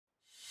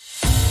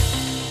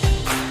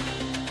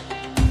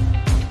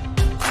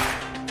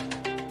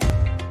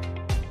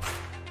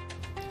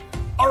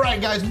right,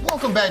 guys,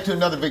 welcome back to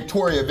another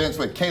Victoria Events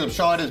with Caleb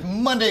Shaw. It is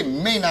Monday,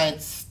 May 9th,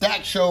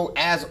 Stack Show.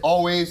 As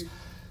always,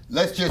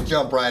 let's just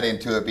jump right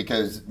into it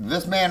because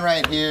this man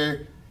right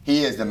here,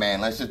 he is the man.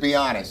 Let's just be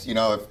honest. You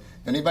know, if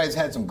anybody's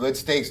had some good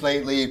steaks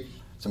lately,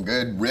 some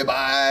good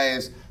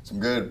ribeyes, some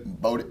good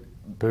boudin.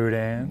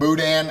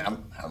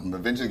 I'm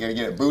eventually going to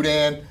get it.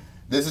 Boudin.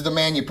 This is the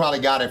man you probably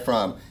got it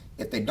from.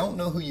 If they don't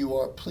know who you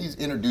are, please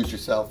introduce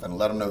yourself and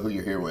let them know who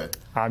you're here with.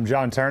 I'm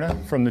John Turner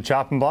from the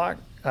Chopping Block.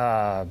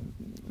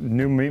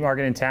 New meat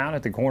market in town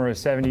at the corner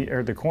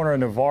of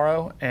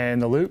Navarro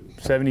and the Loop,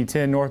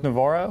 7010 North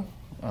Navarro.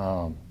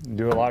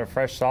 Do a lot of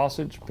fresh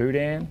sausage,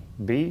 boudin,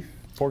 beef,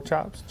 pork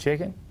chops,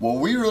 chicken. Well,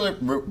 we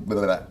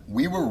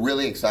were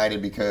really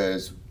excited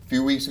because a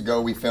few weeks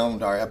ago we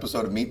filmed our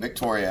episode of Meet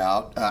Victoria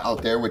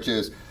out there, which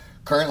is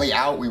currently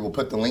out. We will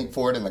put the link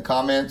for it in the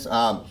comments.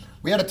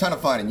 We had a ton of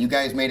fun, and you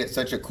guys made it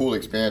such a cool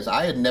experience.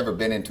 I had never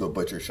been into a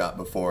butcher shop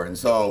before, and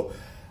so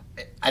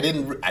I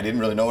didn't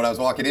really know what I was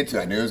walking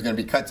into. I knew it was going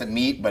to be cuts of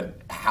meat,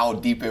 but how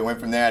deep it went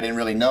from there, I didn't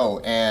really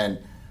know. And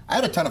I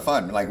had a ton of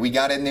fun. Like, we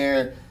got in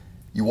there,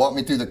 you walked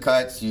me through the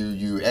cuts,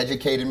 you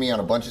educated me on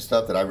a bunch of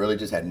stuff that I really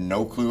just had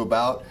no clue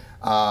about.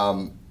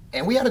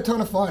 And we had a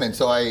ton of fun. And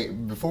so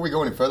before we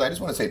go any further, I just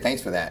want to say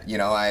thanks for that. You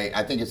know,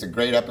 I think it's a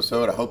great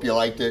episode. I hope you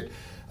liked it.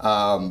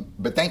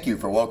 But thank you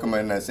for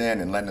welcoming us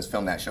in and letting us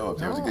film that show up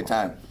there. It was a good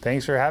time.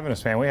 Thanks for having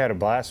us, man. We had a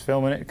blast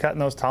filming it, cutting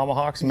those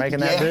tomahawks and making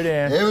that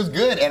boudin. It was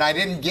good, and I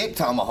didn't get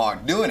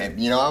tomahawk doing it.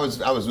 You know, I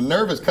was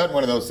nervous cutting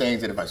one of those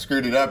things that if I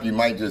screwed it up, you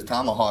might just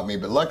tomahawk me,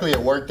 but luckily it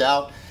worked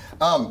out.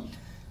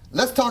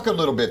 Let's talk a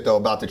little bit, though,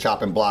 about the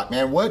Chopping Block,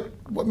 man.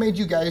 What made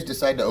you guys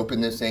decide to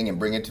open this thing and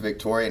bring it to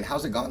Victoria, and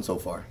how's it gone so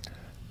far?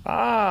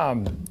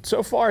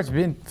 So far it's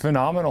been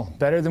phenomenal,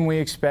 better than we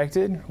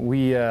expected.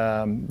 We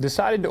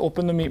decided to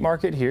open the meat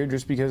market here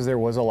just because there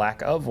was a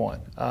lack of one.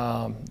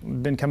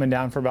 We've been coming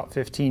down for about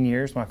 15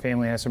 years. My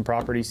family has some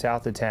property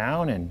south of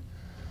town and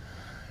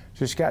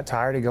just got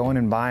tired of going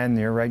and buying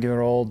your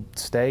regular old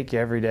steak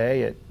every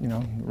day at, you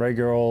know,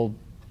 regular old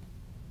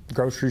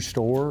grocery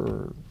store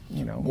or,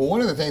 you know. Well,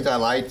 one of the things I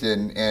liked,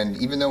 and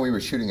even though we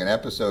were shooting an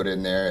episode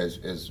in there,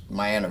 is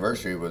my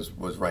anniversary was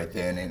right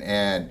then,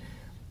 and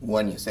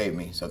one, you saved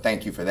me, so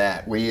thank you for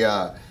that.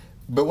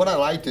 But what I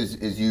liked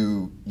is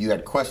you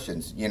had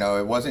questions. You know,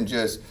 it wasn't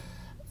just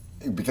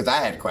because I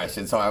had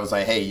questions, so I was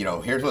like, hey, you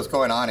know, here's what's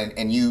going on,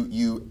 and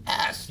you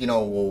asked, you know,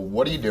 well,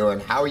 what are you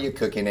doing? How are you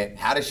cooking it?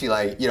 How does she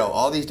like, you know,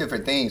 all these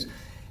different things,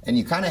 and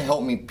you kind of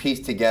helped me piece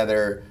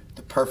together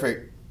the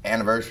perfect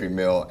anniversary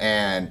meal,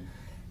 and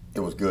it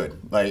was good.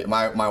 Like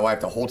my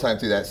wife the whole time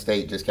through that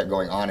steak just kept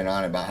going on and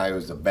on about how it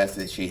was the best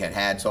that she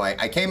had. So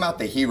I came out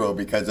the hero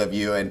because of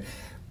you,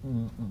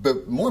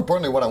 but more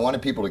importantly, what I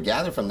wanted people to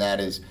gather from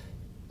that is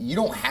you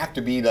don't have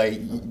to be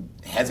like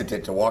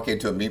hesitant to walk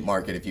into a meat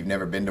market if you've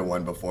never been to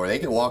one before. They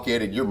can walk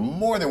in and you're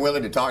more than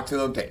willing to talk to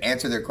them, to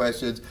answer their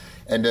questions,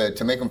 and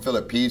to make them feel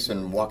at peace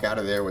and walk out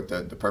of there with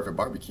the perfect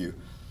barbecue.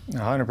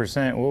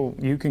 100%. Well,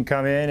 you can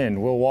come in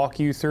and we'll walk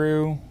you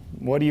through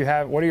what do you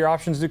have, what are your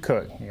options to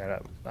cook. You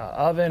got a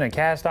oven, a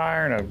cast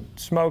iron, a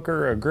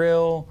smoker, a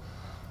grill,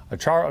 a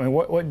char. I mean,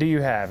 what do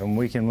you have? And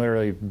we can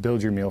literally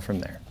build your meal from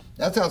there.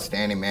 That's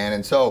outstanding, man.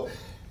 And so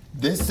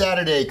this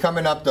Saturday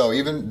coming up, though,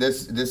 even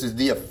this is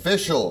the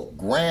official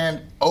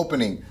grand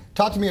opening.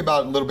 Talk to me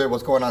about a little bit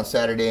what's going on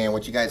Saturday and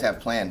what you guys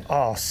have planned.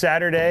 Oh,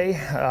 Saturday,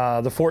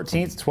 the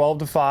 14th, 12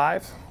 to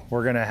 5.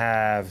 We're going to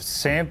have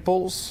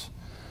samples,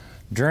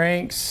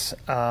 drinks.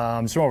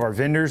 Some of our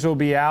vendors will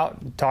be out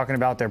talking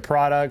about their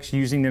products,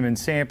 using them in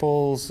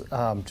samples,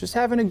 just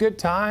having a good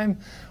time,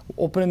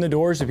 opening the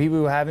doors to people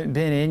who haven't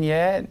been in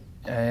yet,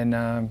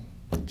 and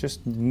just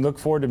look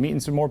forward to meeting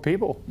some more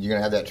people. You're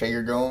gonna have that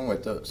Traeger going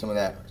with some of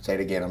that, say it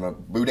again, I'm gonna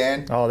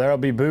boudin? Oh, there'll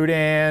be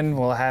boudin.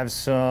 We'll have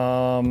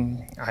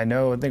some, I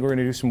think we're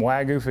gonna do some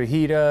Wagyu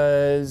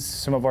fajitas,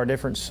 some of our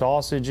different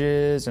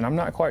sausages, and I'm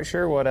not quite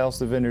sure what else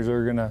the vendors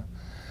are gonna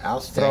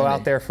throw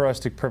out there for us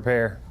to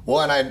prepare.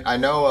 Well, and I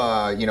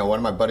know, you know, one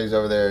of my buddies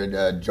over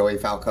there, Joey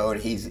Falcone,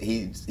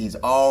 he's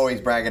always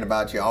bragging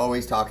about you,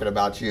 always talking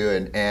about you,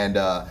 and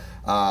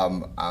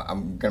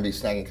I'm going to be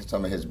snagging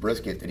some of his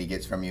brisket that he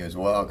gets from you as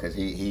well because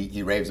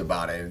he raves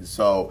about it. And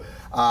so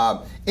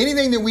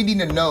anything that we need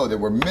to know that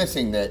we're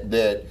missing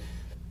that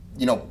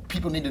you know,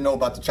 people need to know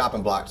about the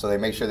Chopping Block so they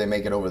make sure they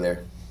make it over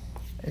there.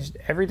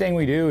 Everything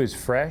we do is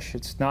fresh.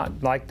 It's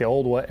not like the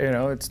old way, you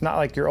know, it's not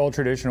like your old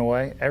traditional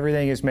way.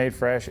 Everything is made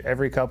fresh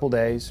every couple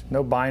days.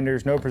 No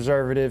binders, no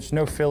preservatives,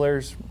 no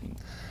fillers.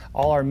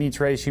 All our meat's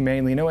raised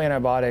humanely, no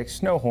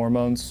antibiotics, no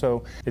hormones.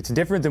 So it's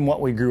different than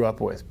what we grew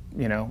up with.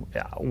 You know,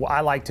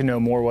 I like to know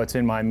more what's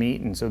in my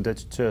meat, and so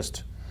that's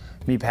just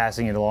me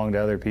passing it along to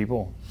other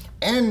people.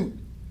 And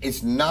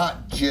it's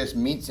not just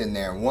meats in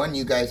there. One,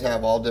 you guys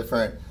have all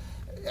different,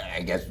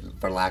 I guess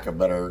for lack of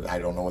better, I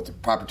don't know what the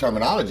proper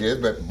terminology is,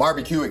 but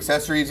barbecue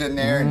accessories in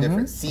there and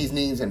different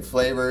seasonings and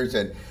flavors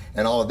and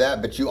all of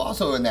that. But you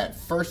also, in that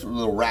first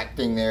little rack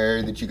thing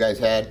there that you guys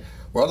had,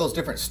 were all those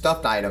different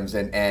stuffed items.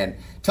 And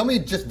tell me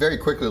just very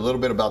quickly a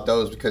little bit about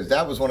those, because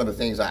that was one of the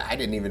things I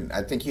didn't even,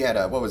 I think you had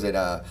a, what was it,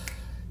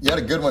 You had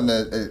a good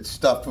one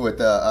stuffed with,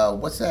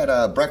 what's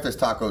that breakfast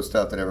taco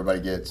stuff that everybody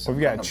gets?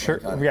 We've got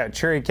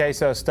churro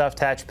queso stuffed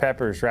hatch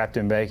peppers wrapped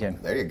in bacon.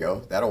 There you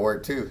go. That'll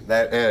work too.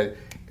 That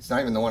it's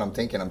not even the one I'm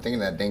thinking. I'm thinking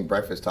that dang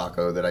breakfast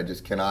taco that I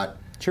just cannot.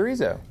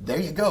 Chorizo.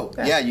 There you go.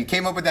 Yeah, you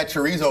came up with that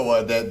chorizo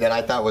one that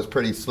I thought was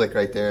pretty slick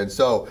right there. And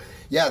so,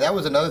 yeah, that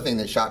was another thing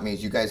that shocked me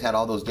is you guys had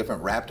all those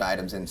different wrapped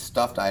items and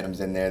stuffed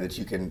items in there that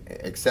you can,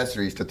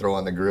 accessories to throw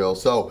on the grill.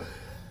 So,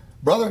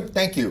 brother,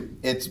 thank you.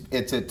 It's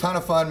a ton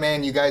of fun,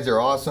 man. You guys are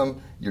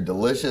awesome. You're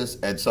delicious.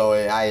 And so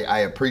I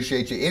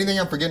appreciate you. Anything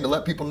I'm forgetting to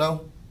let people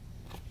know?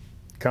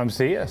 Come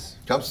see us.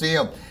 Come see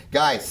them.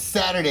 Guys,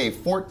 Saturday,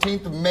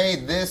 14th of May,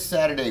 this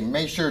Saturday.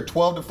 Make sure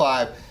 12 to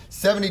 5,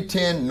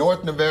 7010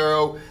 North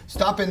Navarro.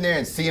 Stop in there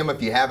and see them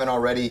if you haven't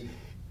already.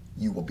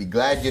 You will be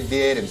glad you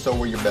did, and so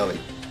will your belly.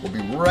 We'll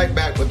be right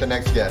back with the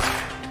next guest.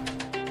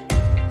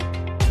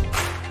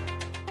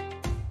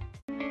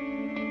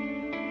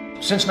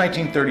 Since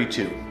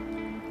 1932,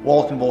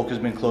 Wallach & Volk has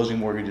been closing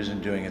mortgages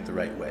and doing it the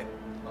right way.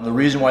 The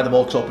reason why the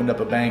Volks opened up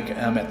a bank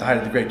at the height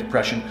of the Great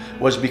Depression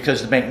was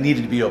because the bank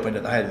needed to be opened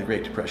at the height of the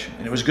Great Depression.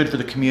 And it was good for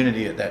the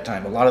community at that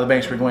time. A lot of the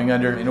banks were going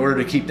under. In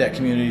order to keep that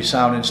community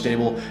sound and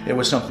stable, it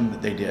was something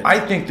that they did. I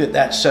think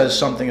that says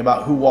something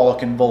about who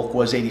Wallach & Volk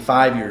was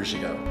 85 years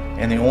ago.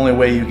 And the only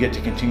way you get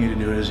to continue to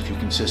do it is if you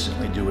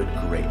consistently do it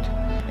great.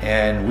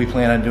 And we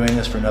plan on doing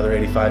this for another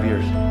 85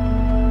 years.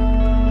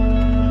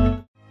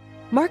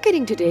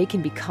 Marketing today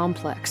can be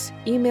complex.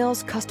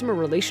 Emails, customer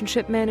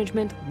relationship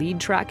management, lead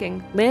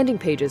tracking, landing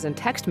pages, and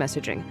text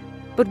messaging.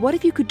 But what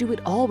if you could do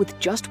it all with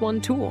just one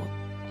tool?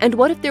 And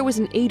what if there was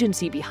an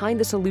agency behind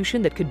the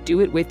solution that could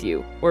do it with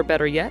you? Or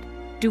better yet,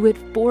 do it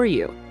for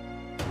you?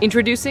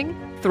 Introducing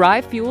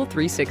ThriveFuel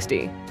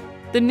 360,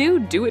 the new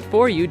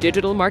do-it-for-you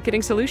digital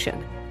marketing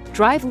solution.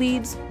 Drive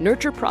leads,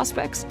 nurture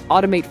prospects,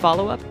 automate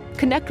follow-up,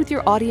 connect with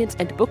your audience,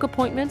 and book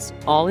appointments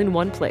all in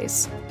one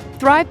place.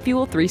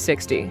 ThriveFuel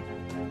 360.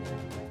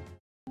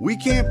 We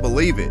can't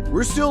believe it.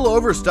 We're still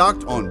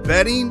overstocked on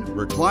bedding,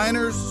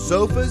 recliners,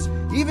 sofas,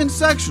 even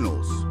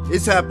sectionals.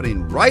 It's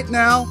happening right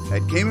now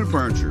at Cayman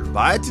Furniture.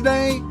 Buy it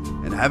today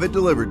and have it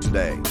delivered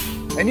today.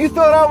 And you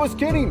thought I was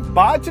kidding.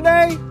 Buy it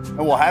today and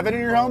we'll have it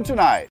in your home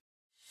tonight.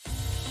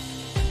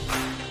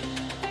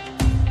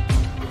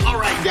 All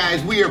right,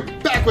 guys, we are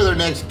back with our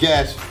next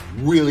guest.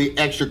 Really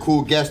extra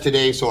cool guest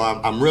today, so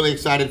I'm really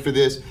excited for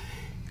this.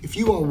 If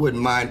you all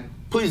wouldn't mind,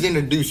 please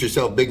introduce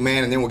yourself, big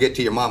man, and then we'll get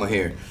to your mama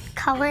here.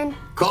 Cullen.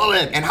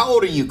 Cullen. And how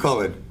old are you,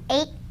 Cullen?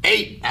 8.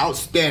 8.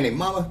 Outstanding.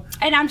 Mama?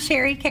 And I'm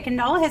Sherry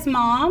Kickendall, his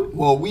mom.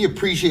 Well, we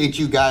appreciate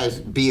you guys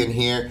being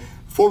here.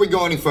 Before we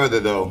go any further,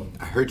 though,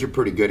 I heard you're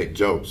pretty good at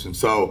jokes. And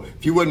so,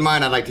 if you wouldn't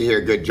mind, I'd like to hear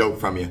a good joke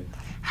from you.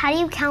 How do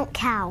you count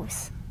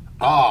cows?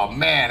 Oh,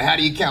 man. How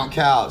do you count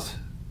cows?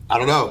 I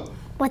don't know.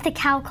 With a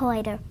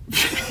calculator.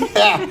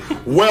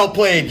 Well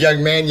played,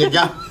 young man. You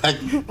got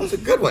that was a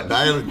good one.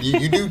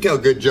 You do tell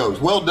good jokes.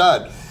 Well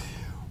done.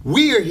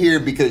 We are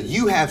here because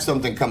you have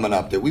something coming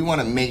up that we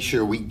want to make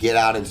sure we get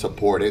out and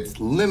support. It's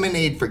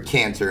Lemonade for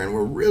Cancer, and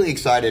we're really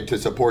excited to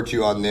support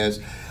you on this.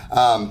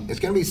 It's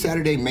going to be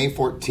Saturday, May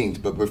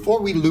 14th. But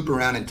before we loop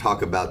around and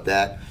talk about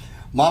that,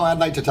 Mama, I'd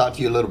like to talk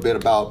to you a little bit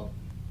about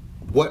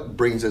what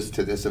brings us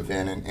to this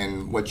event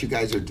and what you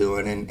guys are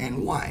doing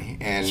and why.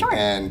 And, sure.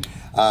 And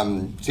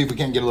see if we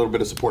can get a little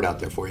bit of support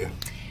out there for you.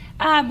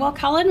 Well,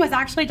 Cullen was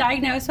actually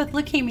diagnosed with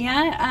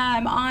leukemia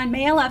on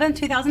May 11,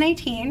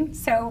 2018.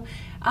 So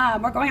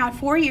we're going on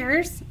 4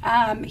 years.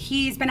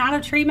 He's been out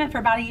of treatment for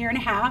about 1.5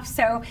 years.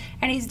 So,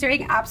 and he's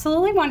doing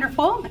absolutely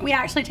wonderful. We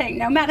actually take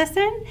no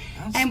medicine.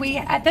 And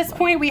at this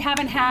point, we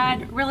haven't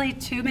had really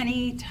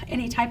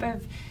any type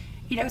of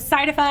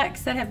side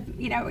effects that have,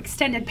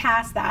 extended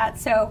past that.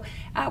 So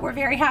we're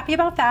very happy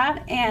about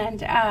that.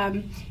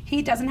 And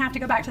he doesn't have to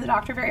go back to the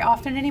doctor very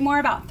often anymore,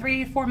 about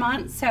 3 to 4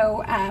 months.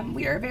 So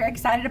we are very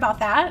excited about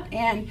that.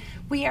 And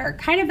we are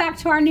kind of back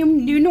to our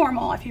new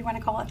normal, if you want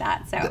to call it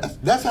that. So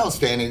that's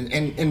outstanding.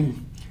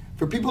 And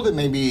for people that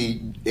may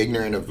be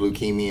ignorant of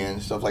leukemia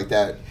and stuff like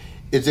that,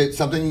 is it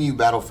something you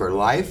battle for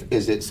life?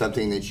 Is it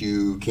something that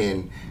you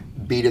can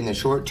beat in the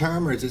short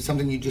term, or is it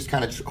something you just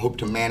kind of hope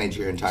to manage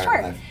your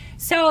entire life?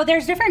 So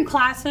there's different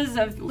classes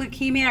of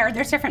leukemia, or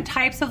there's different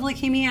types of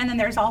leukemia, and then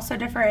there's also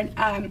different,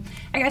 I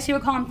guess you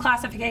would call them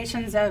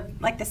classifications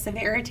of like the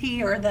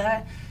severity or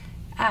the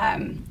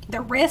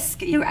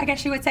risk, I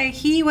guess you would say.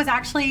 He was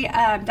actually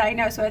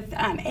diagnosed with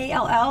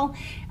ALL,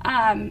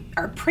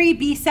 or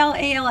pre-B cell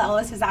ALL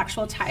is his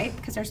actual type,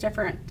 because there's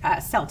different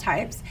cell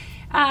types,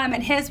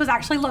 and his was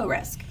actually low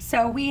risk.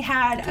 So we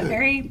had a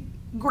very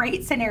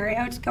great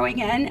scenario going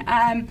in.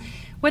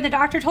 When the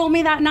doctor told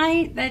me that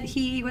night that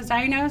he was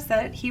diagnosed,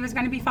 that he was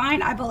going to be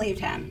fine, I believed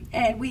him.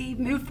 And we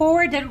moved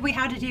forward, did what we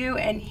had to do,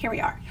 and here we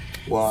are.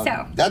 Well,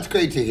 that's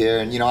great to hear.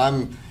 And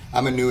I'm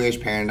a new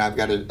age parent. I've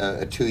got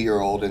a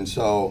 2-year-old, and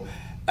so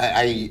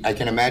I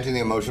can imagine the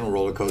emotional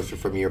roller coaster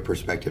from your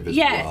perspective as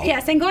well.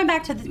 Yes, and going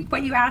back to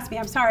what you asked me,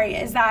 I'm sorry,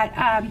 is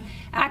that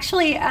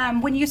actually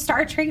when you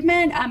start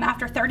treatment,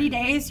 after 30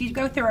 days, you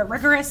go through a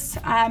rigorous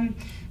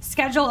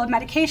schedule of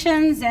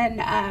medications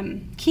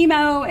and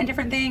chemo and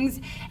different things,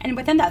 and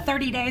within that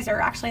 30 days,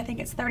 or actually I think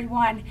it's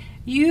 31,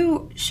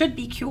 you should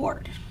be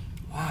cured.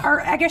 Wow.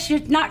 Or I guess you're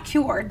not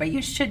cured, but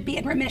you should be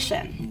in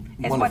remission,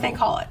 is what they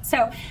call it.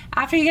 So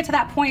after you get to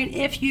that point,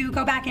 if you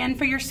go back in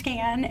for your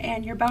scan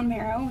and your bone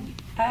marrow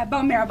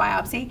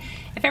biopsy,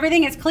 if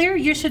everything is clear,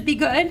 you should be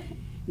good.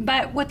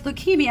 But with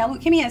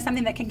leukemia is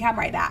something that can come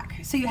right back.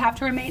 So you have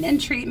to remain in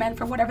treatment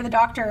for whatever the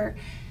doctor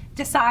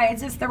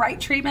decides is the right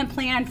treatment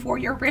plan for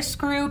your risk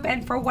group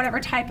and for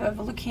whatever type of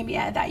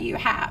leukemia that you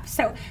have.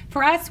 So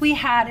for us, we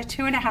had a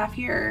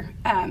 2.5-year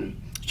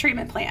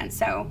treatment plan.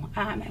 So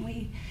and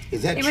we.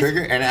 Is that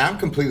triggered? And I'm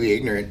completely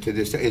ignorant to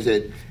this. Is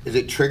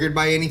it triggered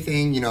by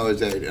anything? You know,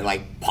 is it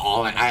like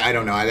pollen? I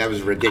don't know. That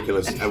was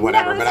ridiculous.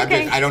 Whatever. No, but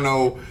I don't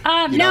know.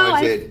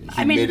 Is it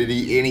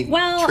humidity?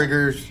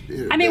 Triggers?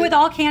 I mean, with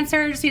all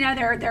cancers, you know,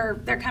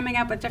 they're coming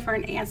up with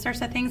different answers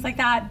to things like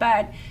that.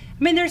 But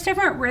I mean, there's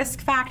different risk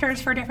factors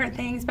for different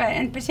things. But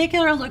in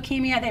particular,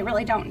 leukemia, they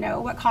really don't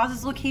know what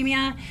causes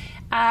leukemia.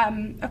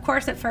 Of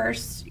course, at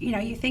first, you know,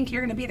 you think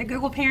you're going to be the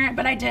Google parent,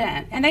 but I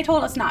didn't. And they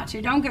told us not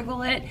to. Don't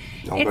Google it.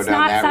 It's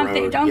not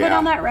something. Don't go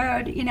down that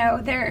road. You know,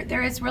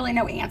 there is really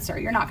no answer.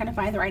 You're not going to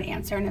find the right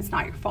answer, and it's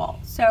not your fault.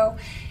 So,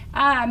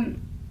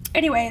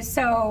 anyways,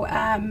 so.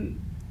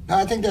 No,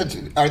 I think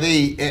are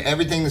they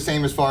everything the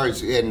same as far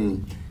as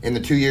in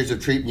the 2 years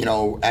of treatment, you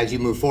know, as you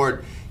move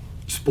forward,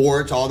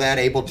 sports, all that,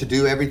 able to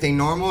do everything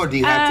normal, or do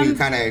you have to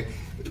kind of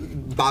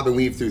bob and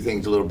weave through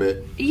things a little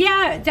bit?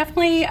 Yeah,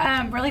 definitely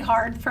really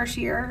hard the first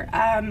year.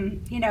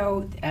 You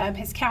know,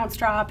 his counts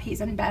drop. He's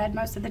in bed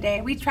most of the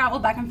day. We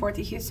traveled back and forth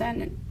to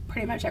Houston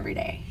pretty much every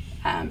day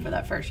for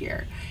that first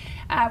year.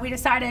 We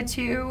decided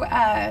to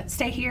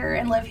stay here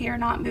and live here,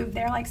 not move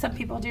there like some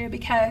people do,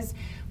 because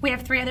we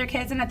have 3 other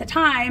kids, and at the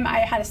time I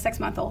had a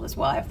 6-month-old as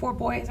well. I have 4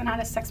 boys and I had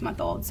a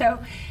 6-month-old. So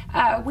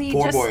we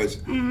 4 boys.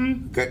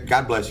 Mm-hmm.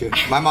 God bless you.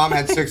 My mom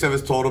had 6 of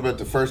us total, but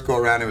the first go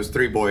around it was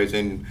 3 boys,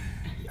 and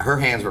her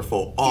hands were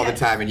full all the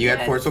time, and you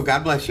had 4, so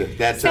God bless you.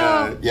 That's,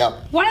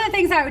 One of the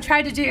things I would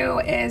try to do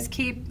is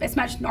keep as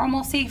much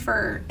normalcy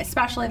for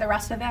especially the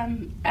rest of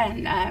them,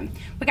 and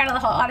we got a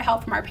lot of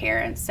help from our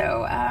parents,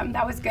 so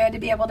that was good to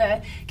be able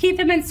to keep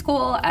them in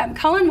school.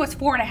 Cullen was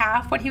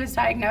 4.5 when he was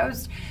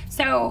diagnosed,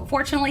 so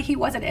fortunately he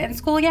wasn't in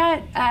school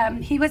yet.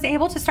 He was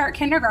able to start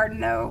kindergarten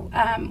though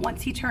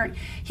once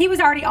he was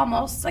already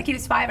almost, like he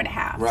was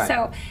 5.5. Right.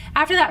 So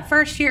after that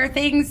first year,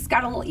 things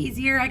got a little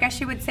easier, I guess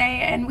you would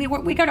say, and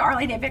we go to Our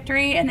Lady of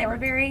Victory, and they were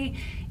very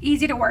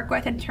easy to work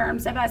with in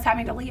terms of us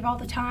having to leave all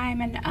the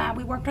time, and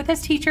we worked with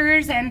his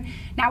teachers, and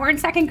now we're in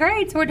 2nd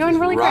grade, so we're doing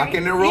really great.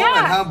 Rocking and rolling,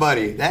 huh,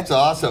 buddy? That's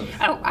awesome.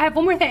 Oh, I have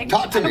one more thing.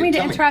 Talk to me. I don't mean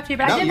to interrupt you,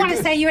 but I did want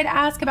to say, you had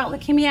asked about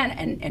leukemia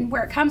and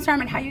where it comes from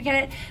and how you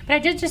get it, but I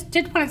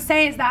did want to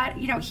say is that,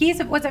 you know, he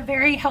was a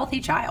very healthy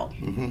child.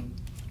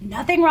 Mm-hmm.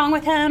 Nothing wrong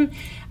with him.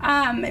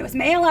 It was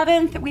May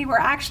 11th. We were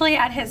actually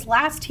at his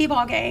last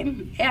T-ball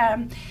game.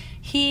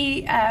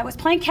 He was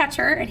playing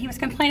catcher, and he was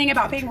complaining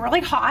about being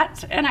really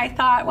hot, and I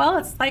thought, well,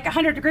 it's like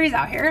 100 degrees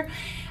out here.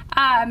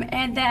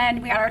 And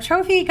then we got our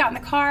trophy, got in the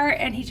car,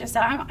 and he just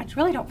said, I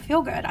really don't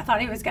feel good. I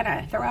thought he was going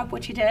to throw up,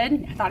 which he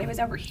did. I thought he was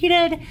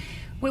overheated.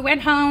 We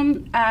went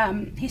home.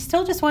 He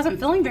still just wasn't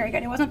feeling very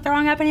good. He wasn't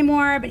throwing up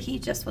anymore, but he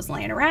just was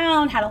laying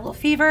around, had a little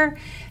fever.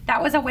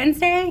 That was a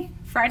Wednesday.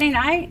 Friday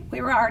night,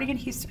 we were already in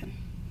Houston.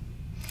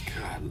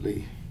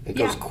 Godly. It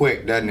goes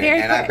quick, doesn't it?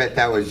 Very quick. I bet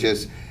that was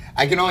just,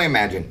 I can only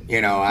imagine,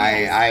 you know,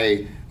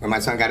 I when my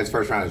son got his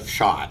first round of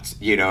shots,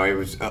 you know, it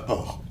was,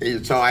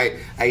 so I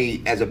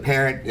as a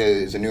parent,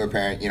 as a newer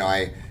parent, you know,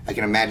 I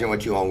can imagine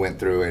what you all went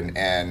through,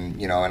 and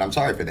you know, and I'm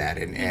sorry for that,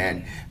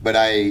 but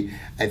I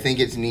think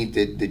it's neat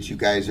that you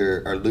guys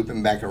are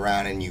looping back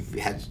around, and you've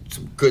had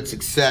some good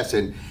success,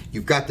 and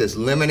you've got this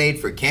Lemonade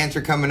for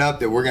Cancer coming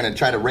up that we're going to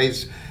try to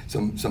raise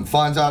some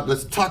funds out.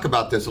 Let's talk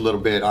about this a little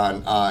bit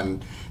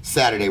on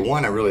Saturday.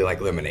 One, I really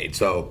like lemonade,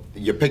 so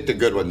you picked a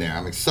good one there.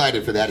 I'm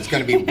excited for that. It's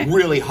going to be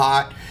really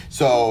hot,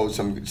 so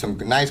some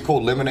nice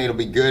cold lemonade will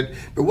be good.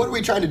 But what are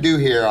we trying to do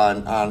here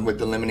on with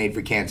the Lemonade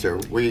for Cancer?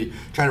 We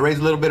trying to raise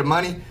a little bit of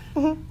money?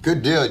 Mm-hmm.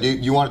 Good deal. Do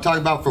you want to talk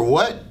about for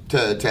what?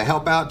 To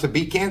help out to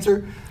beat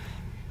cancer?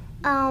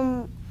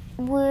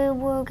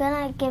 We're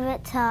gonna give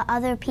it to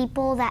other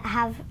people that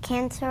have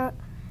cancer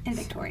in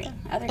Victoria.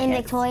 Other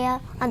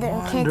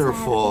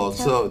Wonderful.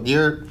 Kids So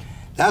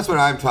that's what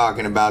I'm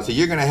talking about. So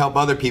you're going to help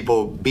other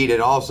people beat it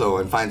also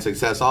and find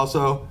success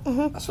also?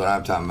 Mm-hmm. That's what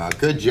I'm talking about.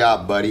 Good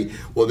job, buddy.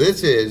 Well,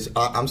 this is,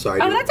 I'm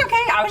sorry. Oh, that's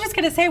okay. I was just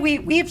going to say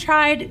we've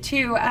tried to,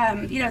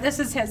 you know, this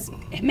is his,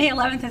 May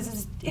 11th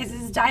is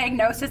his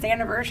diagnosis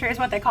anniversary is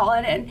what they call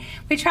it. And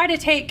we're trying to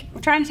take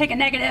a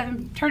negative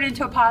and turn it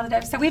into a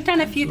positive. So we've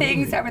done a few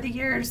things over the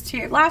years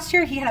too. Last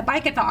year he had a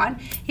bike-a-thon.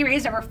 He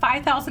raised over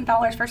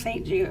 $5,000 for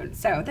St. Jude.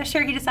 So this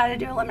year he decided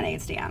to do a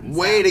lemonade stand.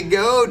 Way to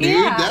go, dude.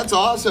 Yeah. That's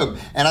awesome.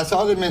 And I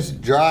saw that Miss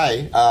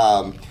Dry,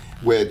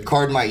 with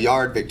Card My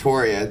Yard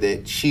Victoria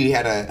that she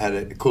had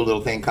a cool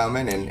little thing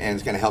coming and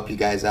is going to help you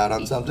guys out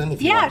on something.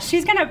 Yeah,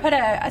 she's going to put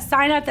a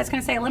sign up that's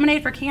going to say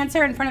Lemonade for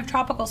Cancer in front of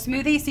Tropical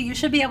Smoothie, so you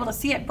should be able to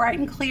see it bright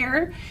and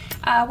clear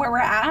where we're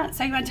at.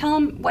 So you want to tell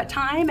them what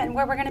time and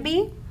where we're going to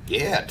be?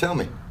 Yeah, tell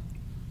me.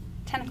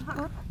 10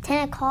 o'clock.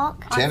 10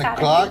 o'clock. 10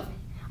 o'clock?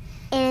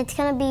 And it's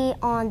going to be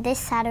on this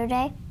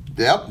Saturday.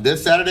 Yep,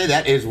 this Saturday.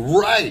 That is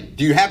right.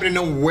 Do you happen to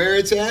know where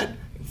it's at?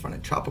 In front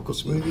of Tropical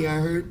Smoothie, I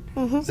heard.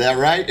 Is that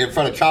right? In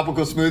front of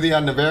Tropical Smoothie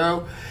on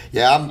Navarro?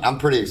 Yeah, I'm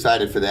pretty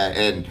excited for that.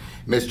 And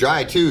Miss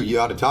Dry, too, you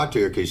ought to talk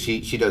to her because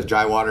she does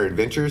dry water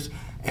adventures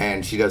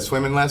and she does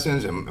swimming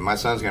lessons. And my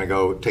son's going to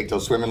go take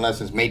those swimming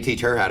lessons. May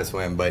teach her how to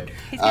swim, but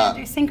he's going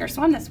to do sink or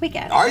swim this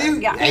weekend. Are you?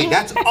 Yeah. Hey,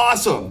 that's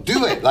awesome.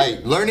 Do it.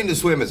 Like, learning to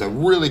swim is a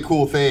really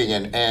cool thing,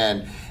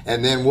 and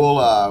then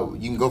we'll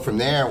you can go from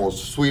there and we'll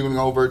swing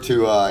over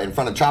to in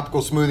front of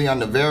Tropical Smoothie on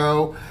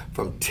Navarro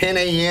from 10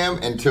 a.m.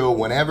 until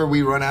whenever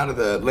we run out of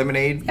the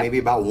lemonade, maybe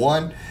about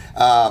 1.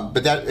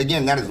 But that,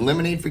 again, that is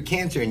Lemonade for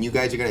Cancer, and you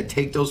guys are going to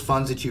take those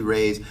funds that you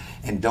raise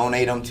and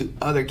donate them to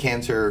other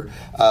cancer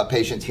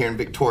patients here in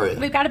Victoria.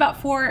 We've got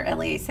about 4 at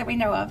least that we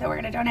know of that we're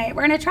going to donate.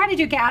 We're going to try to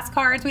do gas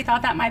cards. We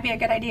thought that might be a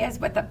good idea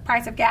with the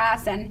price of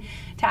gas, and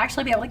to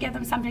actually be able to give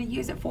them something to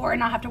use it for and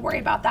not have to worry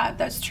about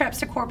those trips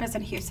to Corpus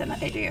and Houston that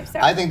they do. So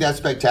I think that's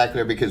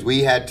spectacular because we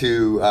had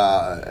to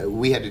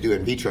do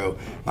in vitro,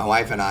 my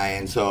wife and I,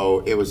 and so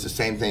it was the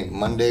same thing.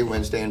 Monday,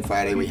 Wednesday, and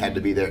Friday we had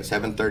to be there at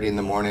 7:30 in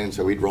the morning,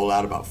 so we'd roll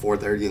out about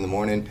 4:30 in the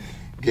morning,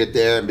 get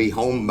there and be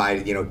home by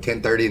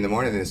 10:30 in the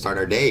morning and start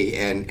our day,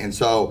 and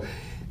so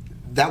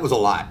that was a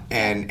lot,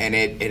 and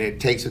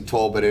it takes a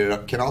toll, but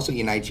it can also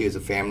unite you as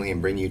a family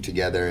and bring you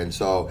together. And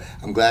so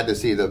I'm glad to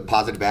see the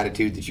positive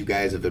attitude that you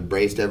guys have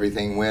embraced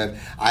everything with.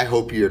 I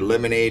hope your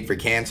Lemonade for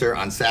Cancer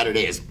on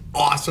Saturday is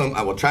awesome.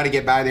 I will try to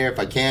get by there if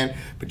I can,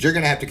 but you're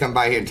gonna have to come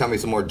by here and tell me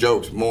some more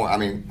jokes. I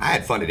mean, I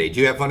had fun today. Did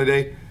you have fun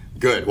today?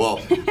 Good. Well,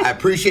 I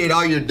appreciate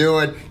all you're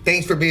doing.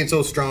 Thanks for being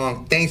so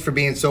strong. Thanks for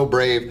being so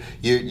brave.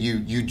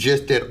 You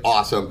just did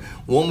awesome.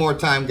 One more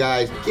time,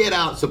 guys, get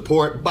out,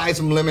 support, buy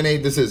some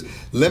lemonade. This is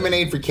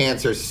Lemonade for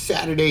Cancer, this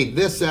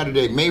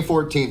Saturday, May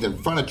 14th, in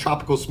front of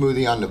Tropical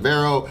Smoothie on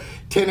Navarro,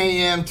 10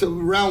 a.m. to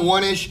around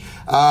 1-ish.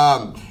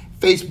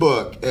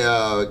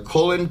 Facebook,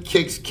 Colin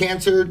Kicks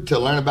Cancer, to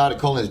learn about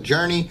Colin's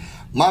journey.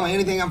 Mama,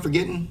 anything I'm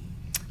forgetting?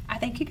 I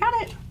think you got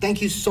it.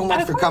 Thank you so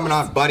much for coming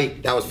on, buddy.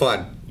 That was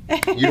fun.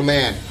 You the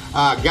man.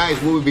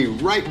 Guys, we'll be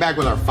right back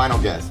with our final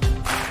guest.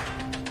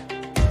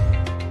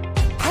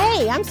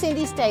 Hey, I'm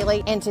Cindy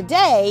Staley, and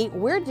today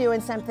we're doing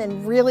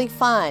something really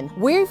fun.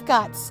 We've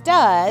got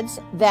studs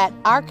that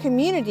our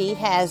community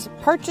has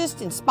purchased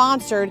and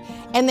sponsored,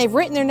 and they've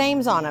written their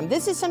names on them.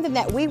 This is something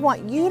that we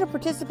want you to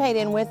participate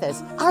in with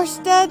us. Our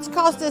studs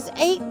cost us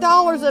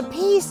 $8 a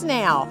piece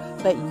now,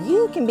 but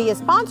you can be a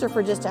sponsor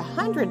for just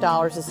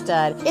 $100 a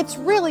stud. It's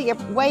really a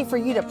way for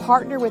you to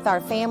partner with our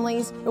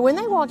families, but when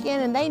they walk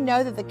in and they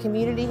know that the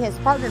community has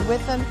partnered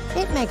with them,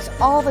 it makes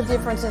all the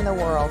difference in the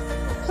world.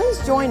 Please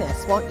join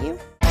us, won't you?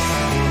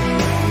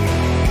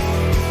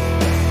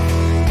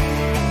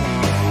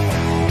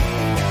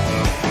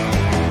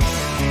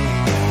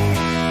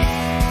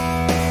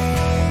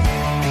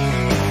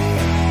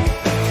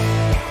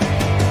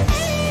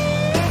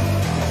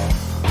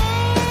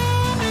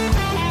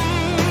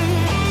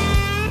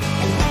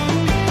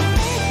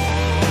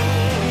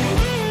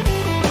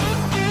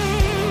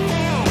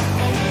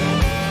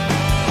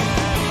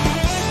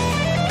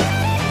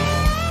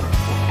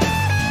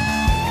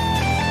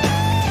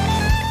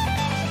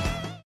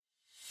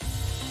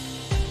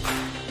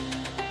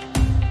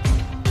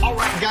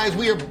 Guys,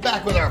 we are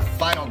back with our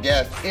final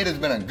guest. It has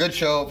been a good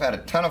show. I've had a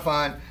ton of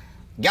fun.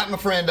 Got my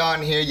friend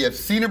on here. You've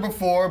seen her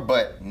before,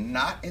 but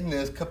not in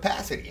this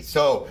capacity.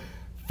 So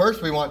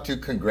first we want to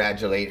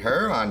congratulate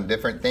her on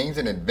different things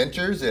and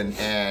adventures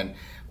and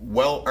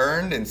well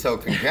earned. And so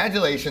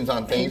congratulations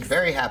on things.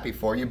 Very happy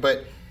for you.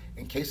 But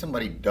in case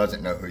somebody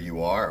doesn't know who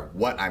you are or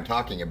what I'm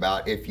talking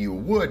about, if you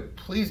would,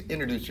 please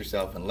introduce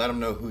yourself and let them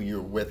know who you're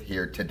with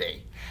here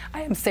today.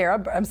 I am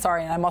Sarah. I'm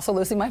sorry, I'm also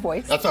losing my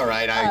voice. That's all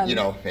right.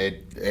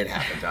 It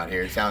happens out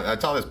here. It's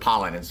all this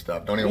pollen and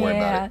stuff. Don't even worry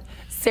about it.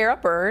 Sarah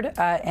Bird,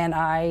 and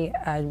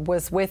I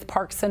was with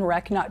Parks and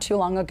Rec not too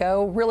long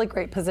ago. Really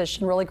great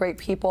position, really great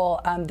people.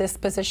 This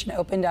position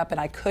opened up and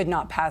I could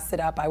not pass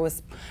it up. I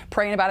was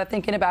praying about it,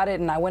 thinking about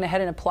it, and I went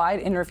ahead and applied,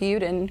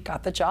 interviewed, and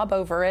got the job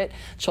over at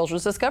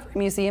Children's Discovery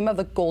Museum of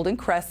the Golden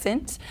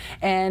Crescent.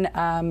 And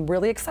I'm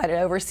really excited.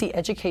 I oversee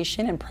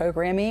education and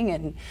programming,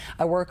 and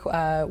I work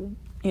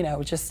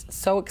just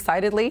so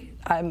excitedly.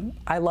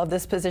 I love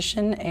this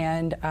position,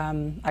 and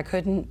I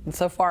couldn't,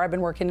 so far I've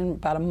been working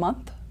about a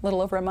month, a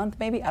little over a month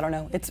maybe, I don't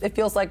know. It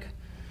feels like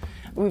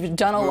we've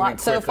done a lot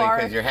so far.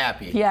 Because you're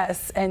happy.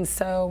 Yes, and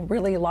so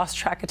really lost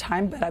track of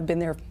time, but I've been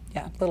there,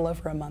 a little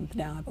over a month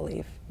now, I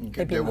believe.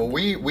 Good. Well,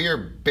 we are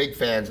big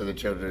fans of the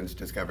Children's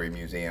Discovery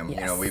Museum. Yes.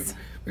 You know,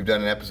 we've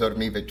done an episode of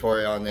Meet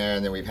Victoria on there,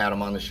 and then we've had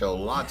them on the show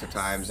lots of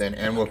times,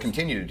 and we'll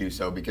continue to do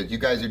so because you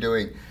guys are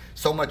doing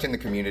so much in the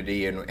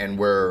community, and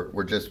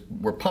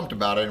we're pumped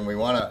about it, and we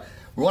want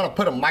we want to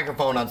put a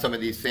microphone on some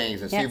of these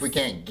things and see if we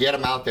can't get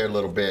them out there a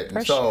little bit.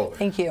 And so,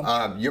 thank you.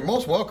 You're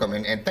most welcome,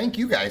 and thank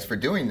you guys for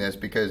doing this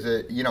because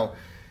you know,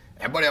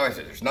 everybody always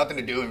says there's nothing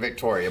to do in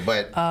Victoria,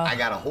 but I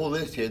got a whole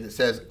list here that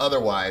says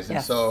otherwise,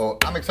 and so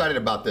I'm excited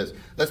about this.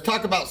 Let's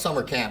talk about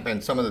summer camp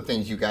and some of the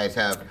things you guys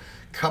have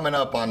coming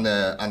up on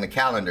the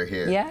calendar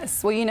here.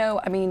 Yes, well, you know,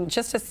 I mean,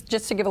 just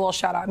to give a little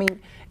shout out, I mean,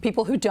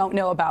 people who don't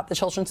know about the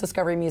Children's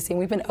Discovery Museum,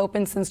 we've been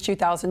open since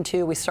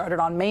 2002. We started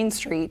on Main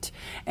Street,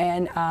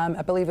 and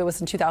I believe it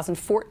was in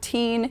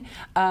 2014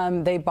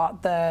 they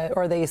bought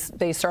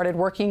they started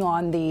working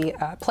on the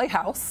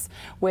Playhouse,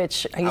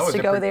 which I used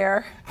to go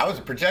there. I was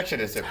a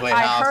projectionist at Playhouse.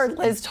 I heard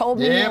Liz told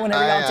me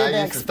whenever y'all did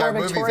the Explore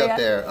Victoria. Up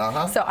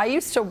there. So I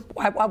used to,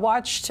 I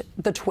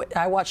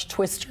watched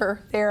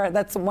Twister there.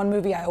 That's one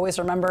movie I always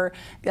remember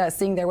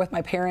seeing there with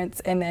my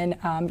parents, and then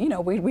you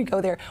know, we go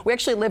there. We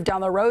actually lived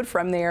down the road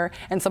from there,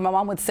 and so my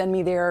mom would send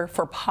me there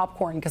for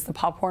popcorn because the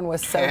popcorn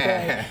was so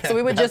good. So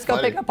we would just go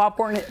pick up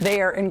popcorn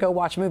there and go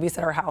watch movies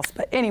at our house.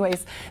 But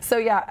anyways, so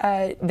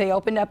yeah, they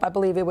opened up, I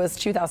believe it was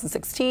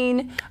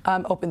 2016,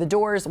 opened the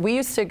doors. We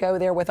used to go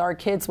there with our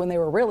kids when they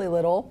were really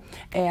little,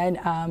 and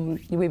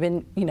we've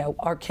been, you know,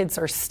 our kids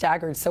are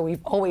staggered, so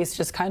we've always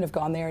just kind of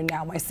gone there. And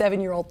now my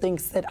 7-year-old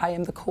thinks that I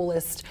am the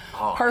coolest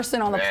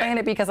person on the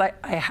planet because I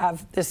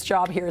have this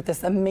job here at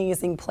this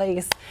amazing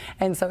place,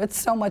 and so it's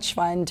so much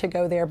fun to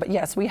go there. But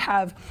yes, we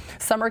have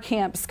summer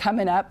camps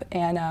coming up,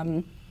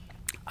 and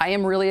I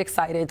am really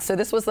excited. So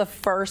this was the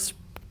first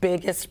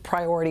biggest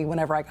priority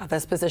whenever I got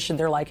this position.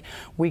 They're like,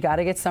 we got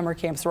to get summer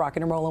camps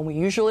rocking and rolling. We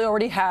usually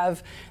already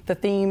have the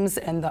themes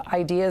and the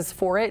ideas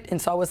for it, and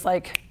so I was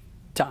like,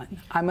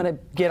 done. I'm going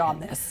to get on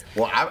this.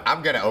 Well,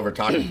 I'm going to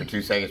overtalk you for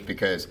 2 seconds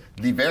because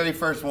the very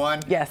first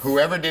one,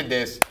 whoever did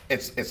this,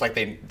 it's like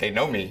they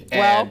know me,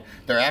 and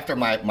they're after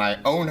my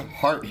own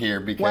heart here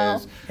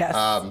because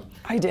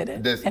I did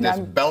it. This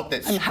belt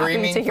that's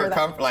screaming for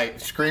comfort, like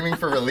screaming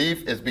for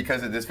relief, is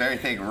because of this very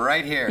thing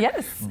right here.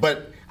 Yes.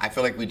 But I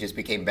feel like we just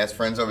became best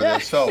friends over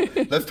this. So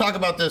let's talk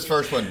about this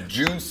first one,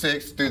 June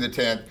 6th through the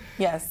 10th.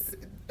 Yes.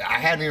 I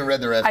hadn't even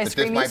read the rest, but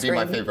this might be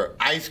my Scream. favorite.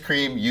 Ice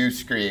Cream, You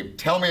Scream.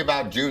 Tell me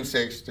about June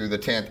 6th through the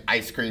 10th,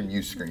 Ice Cream,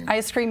 You Scream.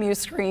 Ice Cream, You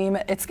Scream.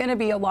 It's going to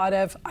be a lot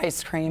of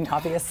ice cream,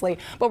 obviously,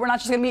 but we're not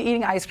just going to be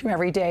eating ice cream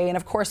every day. And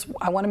of course,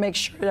 I want to make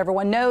sure that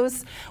everyone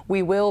knows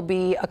we will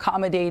be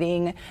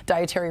accommodating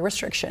dietary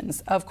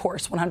restrictions. Of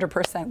course,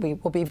 100%. We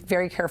will be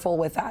very careful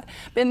with that.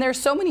 And there's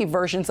so many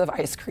versions of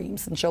ice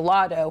creams, and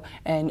gelato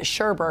and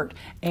sherbet,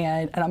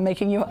 and I'm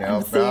making you,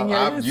 I'm seeing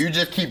yours. You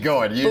just keep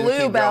going. You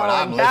Bluebell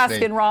and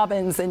Baskin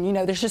Robbins, and you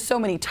know, there's just so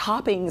many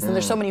toppings, and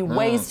there's so many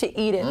ways to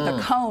eat it, the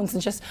cones,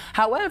 and just,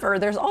 however,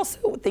 there's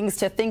also things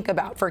to think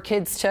about for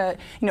kids to,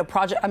 you know,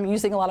 I'm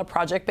using a lot of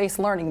project-based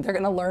learning. They're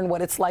going to learn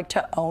what it's like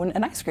to own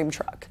an ice cream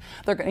truck.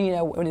 They're going to, you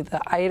know,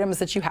 the items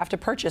that you have to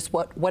purchase,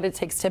 what it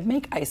takes to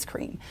make ice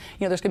cream.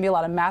 You know, there's going to be a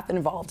lot of math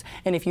involved.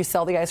 And if you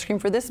sell the ice cream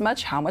for this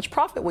much, how much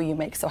profit will you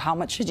make? So how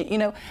much should you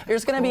know,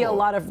 there's going to be a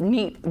lot of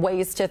neat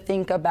ways to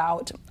think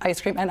about ice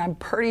cream, and I'm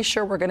pretty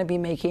sure we're going to be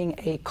making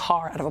a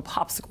car out of a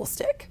popsicle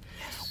stick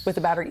with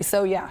a battery.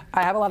 So yeah,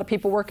 I have a lot of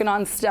people working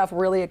on stuff,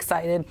 really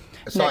excited.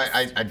 So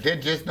I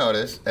did just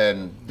notice,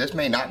 and this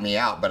may knock me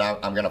out, but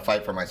I'm going to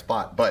fight for my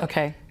spot. But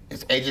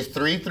it's ages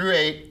 3 through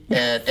 8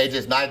 and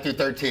ages 9 through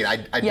 13.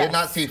 I did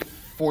not see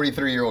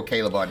 43-year-old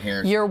Caleb on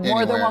here. You're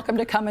more than welcome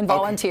to come and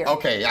volunteer.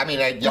 Okay. I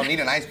mean, you'll need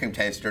an ice cream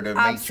taster to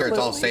make sure it's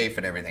all safe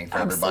and everything for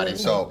everybody.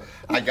 So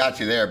I got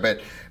you there.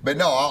 But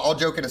no, all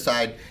joking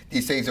aside,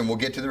 these things, and we'll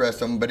get to the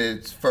rest of them, but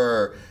it's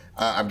for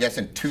I'm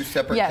guessing 2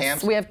 separate camps?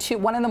 Yes, we have 2,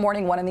 one in the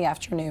morning, one in the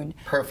afternoon.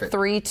 Perfect.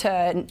 3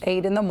 to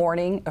 8 in the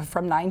morning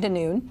from 9 to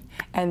noon.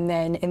 And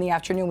then in the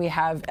afternoon we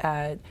have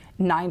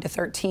 9 to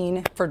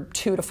 13 for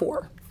 2 to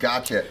 4.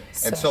 Gotcha.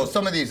 And so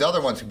some of these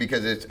other ones,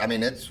 because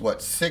it's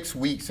what, 6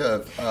 weeks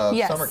of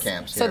summer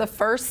camps here. So the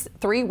first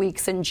 3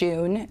 weeks in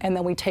June, and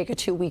then we take a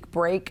 2-week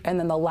break, and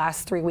then the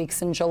last 3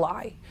 weeks in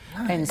July.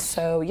 Nice. And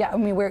so, yeah, I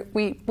mean,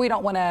 we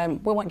don't want to,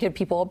 we want to give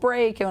people a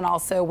break, and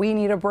also we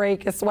need a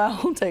break as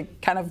well to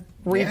kind of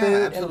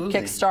reboot and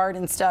kickstart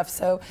and stuff.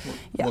 So,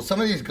 yeah. Well,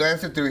 some of these,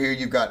 glancing through here,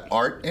 you've got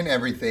Art and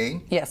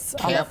Everything. Yes,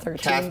 Camp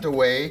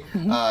Castaway,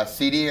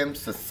 CDM,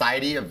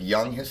 Society of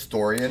Young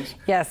Historians.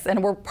 Yes,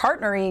 and we're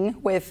partnering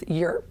with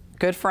your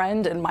good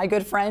friend and my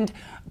good friend,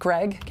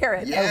 Greg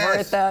Garrett, over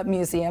at the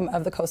Museum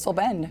of the Coastal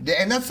Bend. Yeah,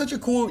 and that's such a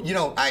cool, you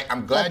know,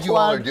 I'm glad you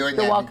all are doing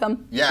that. You're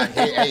welcome. Yeah,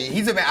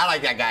 he's a man, I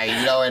like that guy,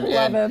 you know.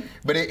 Love him.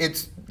 But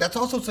that's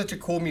also such a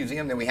cool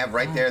museum that we have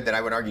right there that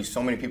I would argue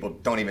so many people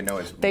don't even know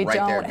is right there. They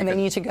don't, and they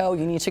need to go.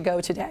 You need to go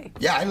today.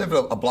 Yeah, I lived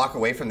a block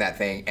away from that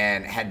thing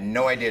and had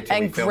no idea till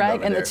we filmed over there. And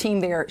Greg and the team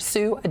there,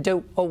 Sue,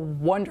 do a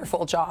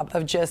wonderful job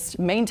of just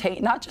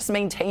not just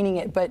maintaining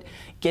it, but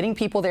getting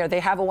people there. They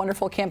have a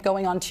wonderful camp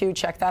going on too.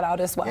 Check that out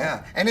as well.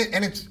 Yeah, and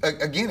it's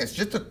again, it's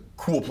just a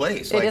cool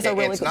place. It is a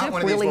really It's not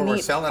one of these where we're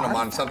selling them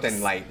on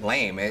something like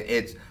lame.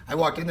 I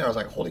walked in there, I was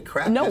like, holy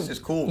crap, this is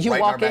cool. You right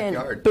walk in our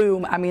backyard.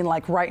 Boom, I mean,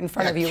 like right in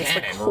front of you. It's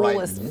the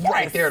coolest.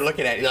 Right there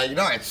looking at it. Like, you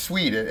know, it's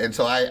sweet. And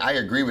so I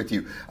agree with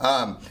you.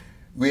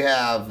 We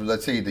have,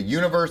 let's see, the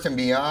universe and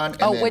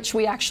beyond. And which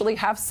we actually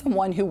have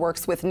someone who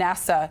works with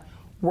NASA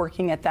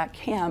working at that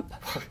camp.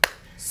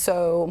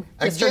 So,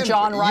 Mr.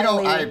 John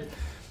Riley.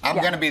 I'm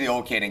going to be the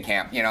old kid in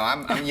camp. You know,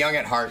 I'm young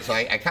at heart, so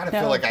I kind of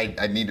feel like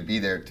I need to be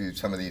there to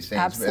some of these things.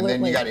 Absolutely.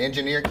 And then you got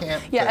engineer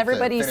camp. Yeah,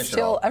 everybody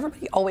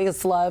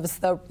always loves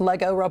the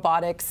Lego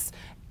robotics.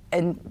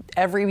 And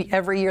every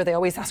year they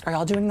always ask, are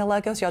y'all doing the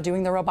Legos? Y'all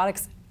doing the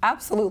robotics?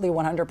 Absolutely,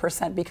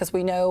 100%, because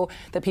we know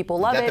that people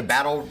love it. Is that the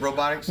battle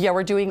robotics? Yeah,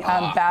 we're doing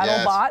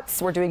battle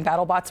bots. We're doing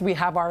battle bots. We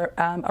have our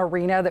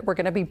arena that we're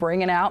going to be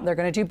bringing out. They're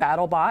going to do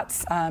battle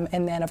bots.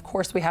 And then, of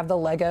course, we have the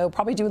Lego,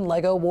 probably doing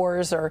Lego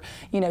Wars, or,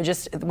 you know,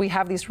 just we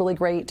have these really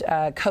great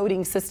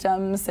coding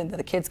systems and that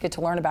the kids get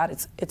to learn about.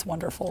 It's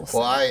wonderful.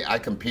 Well, I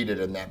competed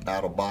in that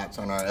battle bots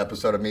on our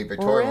episode of Meet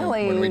Victoria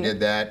when we did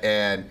that.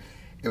 And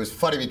it was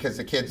funny because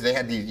the kids, they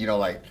had these, you know,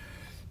 like,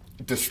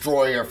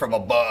 Destroyer from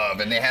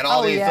above, and they had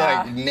all these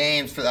like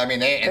names for. I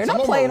mean, and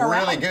some of them were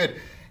really good.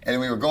 And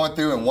we were going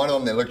through, and one of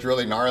them that looked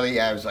really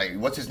gnarly. I was like,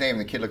 "What's his name?" And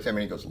the kid looks at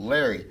me and he goes,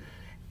 "Larry."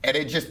 And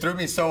it just threw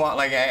me so out.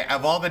 Like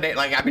of all the names,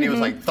 like I mean, it was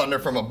like Thunder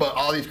from above,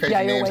 all these crazy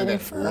names, and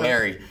then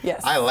Larry.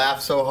 Yes. I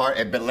laughed so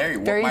hard, but Larry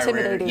whooped my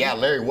rear. Yeah,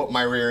 Larry whooped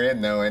my rear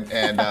end though,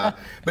 and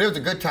but it was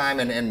a good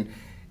time, and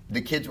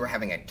the kids were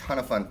having a ton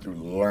of fun through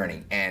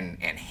learning and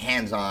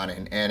hands-on,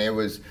 and it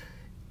was.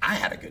 I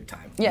had a good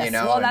time. Yes, you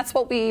know? Well, that's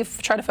what we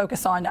try to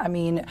focus on. I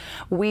mean,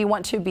 we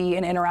want to be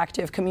an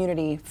interactive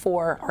community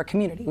for our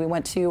community. We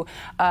want to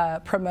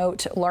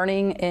promote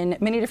learning in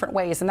many different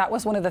ways, and that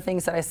was one of the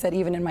things that I said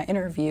even in my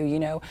interview. You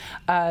know,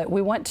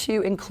 we want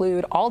to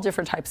include all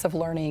different types of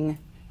learning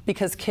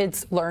because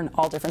kids learn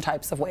all different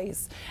types of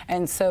ways,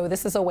 and so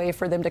this is a way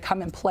for them to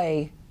come and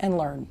play and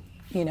learn.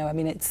 You know, I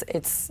mean,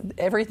 it's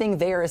everything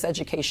there is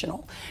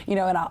educational. You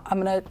know, and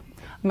I'm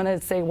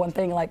gonna say one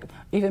thing, like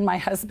even my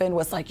husband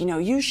was like, you know,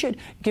 you should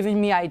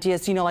giving me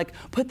ideas, you know, like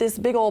put this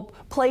big old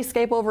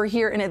playscape over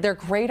here, and they're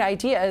great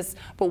ideas,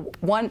 but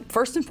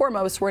first and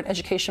foremost, we're an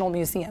educational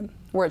museum.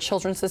 We're a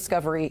children's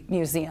discovery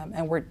museum,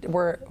 and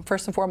we're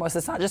first and foremost,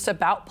 it's not just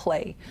about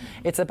play,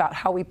 it's about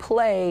how we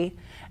play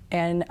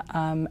and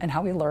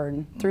how we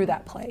learn through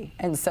that play.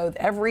 And so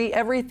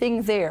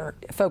everything there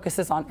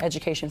focuses on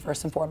education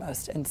first and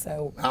foremost. And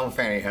so I'm a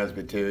fan of your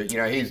husband too. You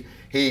know,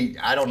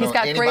 I don't know he's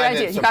got anybody great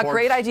ideas. That supports, you got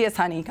great ideas,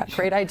 honey. You got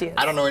great ideas.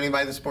 I don't know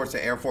anybody that supports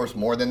the Air Force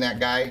more than that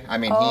guy. I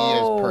mean, he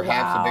is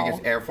perhaps the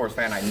biggest Air Force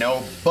fan I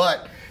know.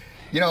 But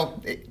you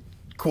know.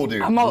 Cool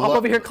dude. I'm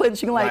over here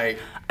clinching like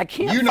I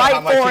can't fight for him. You know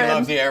how much he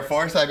loves the Air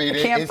Force. I mean,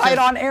 I can't fight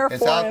on air for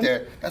him. It's out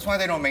there. That's why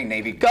they don't make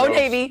Navy jokes. Go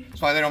Navy.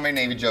 That's why they don't make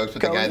Navy jokes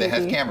with the guy that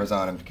has cameras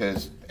on him,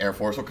 because Air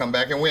Force will come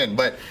back and win.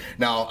 But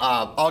no,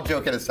 all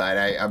joking aside,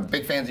 I'm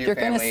big fans of your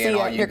family and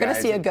all you guys. You're going to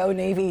see a Go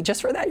Navy.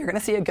 Just for that, you're going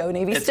to see a Go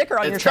Navy sticker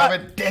on your truck.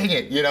 It's coming, dang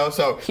it, you know.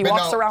 So he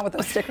walks around with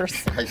those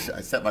stickers. I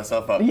set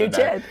myself up. You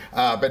did.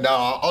 But no,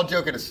 all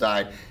joking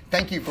aside,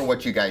 thank you for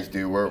what you guys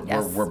do.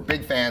 We're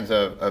big fans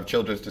of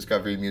Children's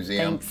Discovery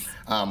Museum.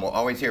 We'll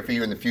always hear from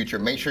you in the future.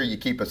 Make sure you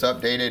keep us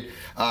updated.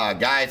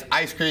 Guys,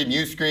 I Scream,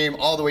 You Scream,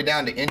 all the way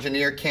down to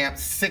Engineer Camp.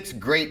 6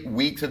 great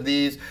weeks of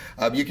these.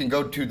 You can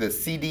go to the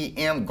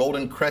CDM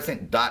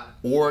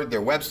goldencrescent.org,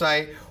 their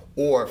website,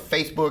 or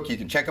Facebook. You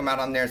can check them out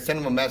on there. Send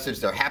them a message.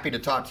 They're happy to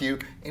talk to you.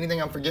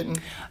 Anything I'm forgetting?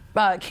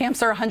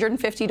 Camps are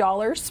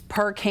 $150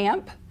 per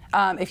camp.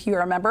 If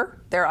you're a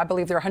member, I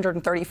believe they're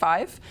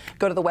 $135.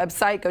 Go to the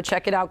website, go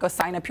check it out, go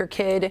sign up your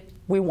kid.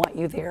 We want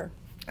you there.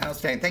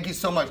 Outstanding. Thank you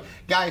so much.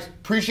 Guys,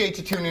 appreciate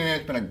you tuning in.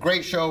 It's been a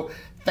great show.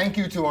 Thank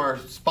you to our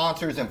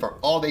sponsors and for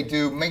all they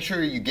do. Make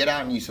sure you get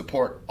out and you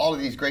support all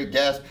of these great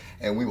guests,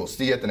 and we will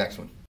see you at the next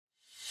one.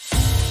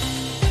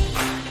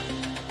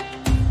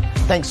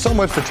 Thanks so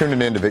much for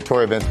tuning in to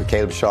Victoria Events with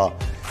Caleb Shaw.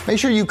 Make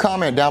sure you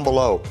comment down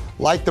below,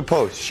 like the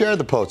post, share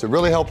the post. It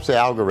really helps the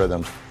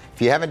algorithms.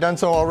 If you haven't done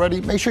so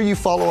already, make sure you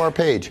follow our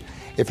page.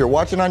 If you're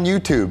watching on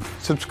YouTube,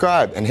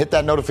 subscribe and hit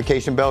that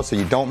notification bell so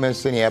you don't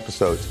miss any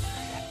episodes.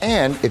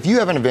 And if you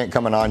have an event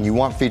coming on you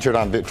want featured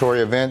on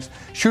Victoria Events,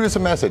 shoot us a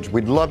message.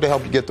 We'd love to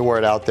help you get the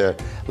word out there.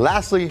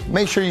 Lastly,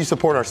 make sure you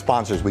support our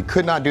sponsors. We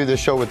could not do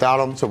this show without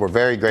them, so we're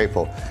very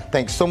grateful.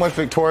 Thanks so much,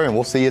 Victoria, and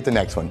we'll see you at the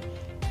next one.